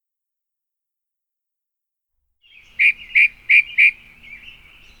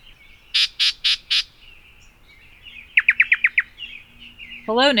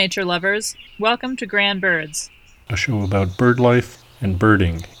Hello, nature lovers. Welcome to Grand Birds, a show about bird life and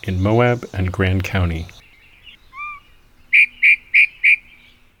birding in Moab and Grand County.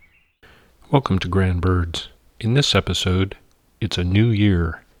 Welcome to Grand Birds. In this episode, it's a new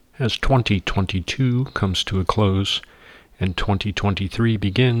year. As 2022 comes to a close and 2023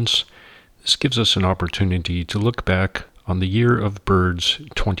 begins, this gives us an opportunity to look back on the year of birds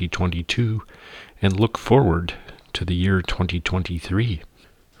 2022 and look forward to the year 2023.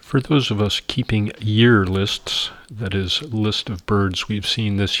 For those of us keeping year lists, that is, list of birds we've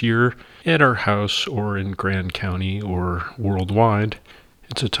seen this year at our house or in Grand County or worldwide,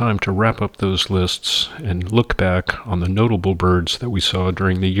 it's a time to wrap up those lists and look back on the notable birds that we saw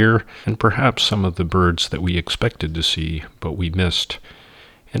during the year and perhaps some of the birds that we expected to see but we missed.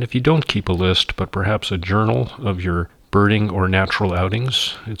 And if you don't keep a list but perhaps a journal of your birding or natural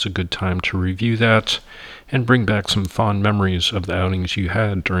outings, it's a good time to review that and bring back some fond memories of the outings you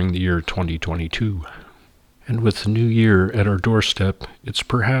had during the year 2022. And with the new year at our doorstep, it's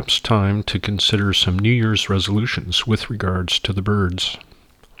perhaps time to consider some New Year's resolutions with regards to the birds.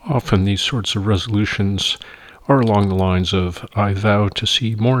 Often these sorts of resolutions are along the lines of, I vow to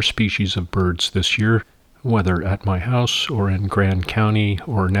see more species of birds this year, whether at my house or in Grand County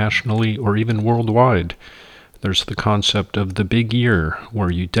or nationally or even worldwide. There's the concept of the big year,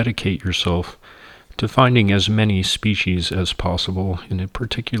 where you dedicate yourself to finding as many species as possible in a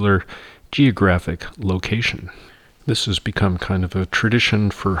particular geographic location. This has become kind of a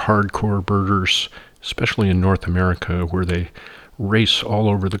tradition for hardcore birders, especially in North America, where they race all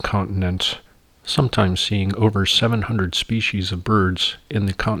over the continent, sometimes seeing over 700 species of birds in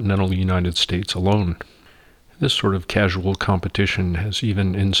the continental United States alone. This sort of casual competition has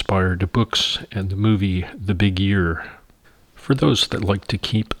even inspired books and the movie The Big Year. For those that like to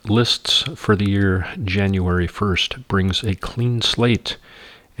keep lists for the year, January 1st brings a clean slate,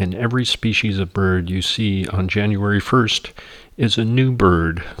 and every species of bird you see on January 1st is a new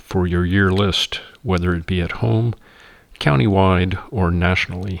bird for your year list, whether it be at home, countywide, or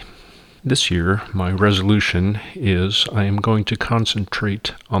nationally. This year, my resolution is I am going to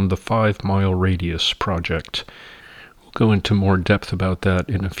concentrate on the 5-mile radius project. We'll go into more depth about that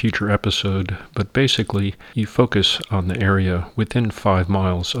in a future episode, but basically, you focus on the area within 5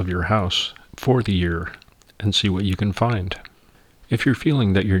 miles of your house for the year and see what you can find. If you're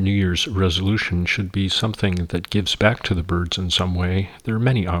feeling that your New Year's resolution should be something that gives back to the birds in some way, there are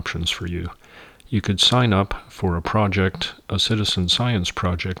many options for you. You could sign up for a project, a citizen science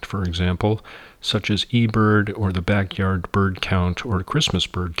project, for example, such as eBird or the Backyard Bird Count or Christmas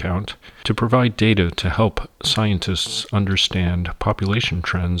Bird Count, to provide data to help scientists understand population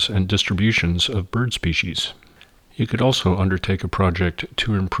trends and distributions of bird species. You could also undertake a project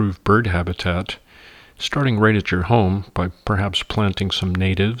to improve bird habitat, starting right at your home by perhaps planting some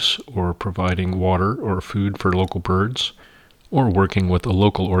natives or providing water or food for local birds, or working with a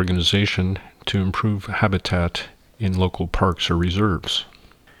local organization to improve habitat in local parks or reserves.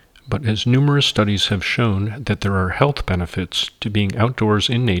 But as numerous studies have shown that there are health benefits to being outdoors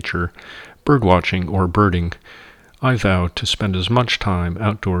in nature, birdwatching or birding, I vow to spend as much time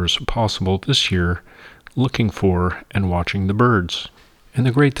outdoors as possible this year looking for and watching the birds. And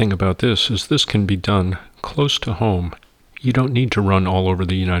the great thing about this can be done close to home. You don't need to run all over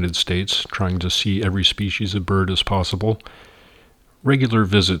the United States trying to see every species of bird as possible. Regular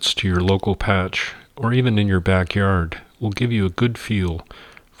visits to your local patch, or even in your backyard, will give you a good feel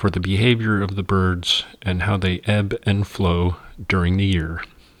for the behavior of the birds and how they ebb and flow during the year.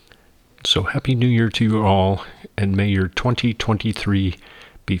 So Happy New Year to you all, and may your 2023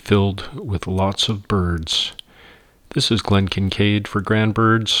 be filled with lots of birds. This is Glenn Kincaid for Grand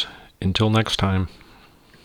Birds. Until next time.